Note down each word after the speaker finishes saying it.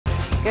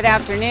Good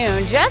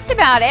afternoon. Just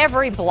about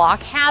every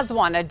block has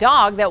one, a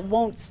dog that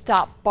won't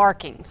stop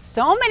barking.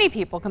 So many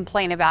people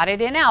complain about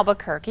it in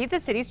Albuquerque. The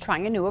city's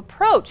trying a new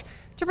approach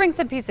to bring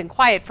some peace and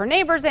quiet for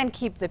neighbors and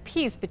keep the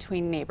peace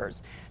between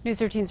neighbors. News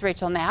 13's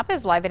Rachel Knapp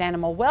is live at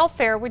Animal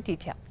Welfare with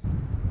details.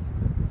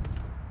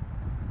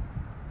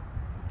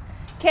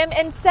 Kim,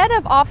 instead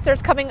of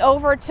officers coming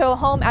over to a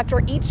home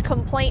after each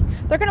complaint,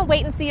 they're going to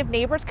wait and see if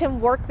neighbors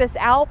can work this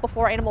out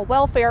before Animal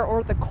Welfare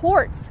or the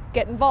courts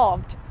get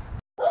involved.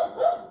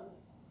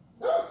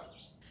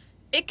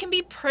 It can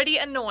be pretty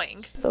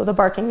annoying. So the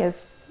barking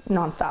is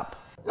nonstop.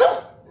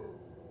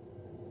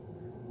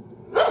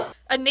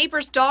 A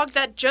neighbor's dog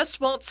that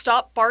just won't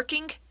stop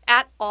barking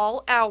at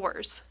all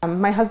hours.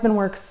 My husband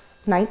works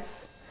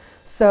nights,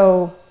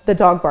 so the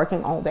dog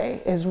barking all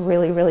day is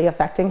really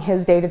affecting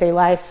his day-to-day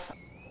life.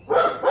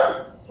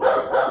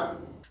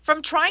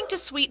 From trying to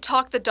sweet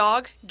talk the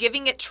dog,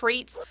 giving it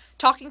treats,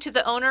 talking to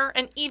the owner,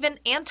 and even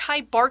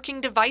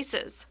anti-barking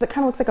devices. It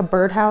kind of looks like a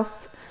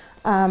birdhouse,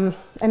 and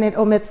it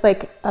omits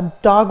like a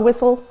dog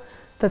whistle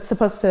that's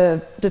supposed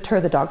to deter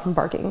the dog from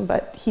barking,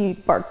 but he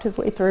barked his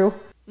way through.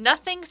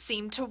 Nothing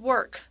seemed to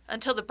work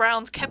until the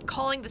Browns kept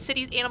calling the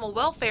city's animal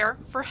welfare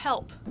for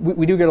help.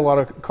 We do get a lot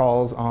of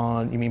calls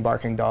on,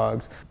 barking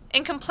dogs.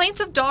 And complaints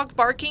of dog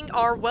barking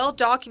are well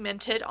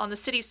documented on the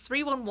city's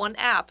 311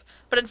 app.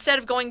 But instead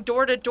of going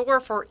door to door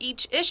for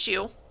each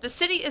issue, the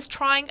city is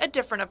trying a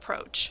different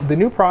approach. The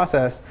new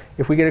process,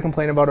 if we get a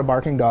complaint about a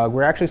barking dog,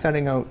 we're actually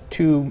sending out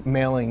 2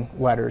 mailing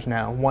letters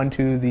now, one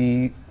to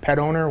the pet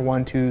owner,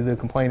 one to the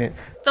complainant.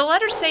 The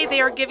letters say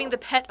they are giving the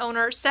pet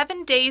owner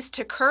 7 days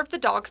to curb the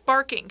dog's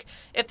barking.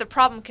 If the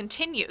problem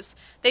continues,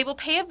 they will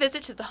pay a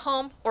visit to the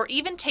home or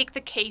even take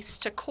the case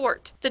to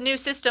court. The new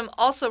system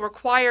also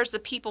requires the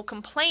people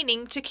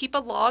complaining to keep a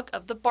log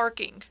of the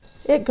barking.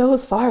 It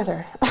goes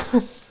farther.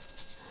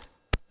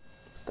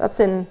 That's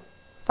in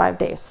 5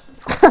 days.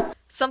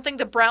 Something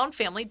the Brown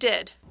family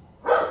did.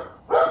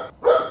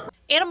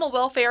 Animal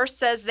Welfare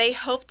says they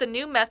hope the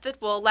new method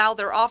will allow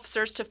their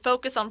officers to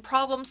focus on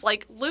problems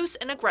like loose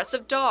and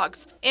aggressive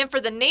dogs, and for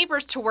the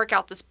neighbors to work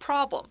out this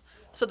problem,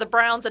 so the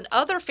Browns and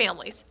other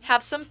families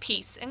have some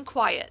peace and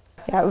quiet.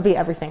 Yeah, it would be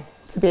everything.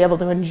 To be able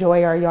to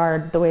enjoy our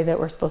yard the way that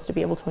we're supposed to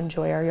be able to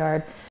enjoy our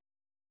yard.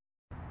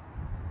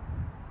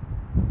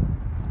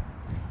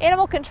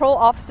 Animal control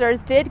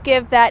officers did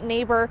give that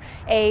neighbor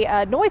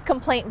a noise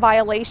complaint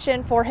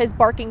violation for his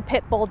barking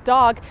pit bull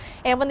dog.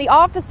 And when the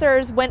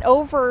officers went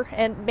over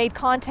and made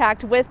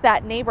contact with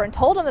that neighbor and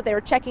told him that they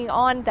were checking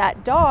on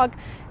that dog,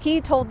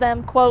 he told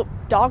them, quote,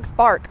 "Dogs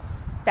bark."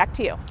 Back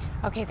to you.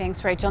 Okay,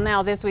 thanks, Rachel.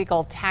 Now, this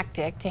week-old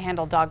tactic to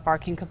handle dog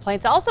barking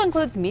complaints also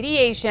includes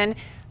mediation,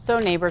 so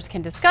neighbors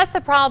can discuss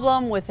the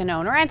problem with an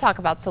owner and talk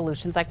about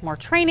solutions like more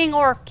training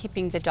or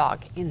keeping the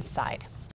dog inside.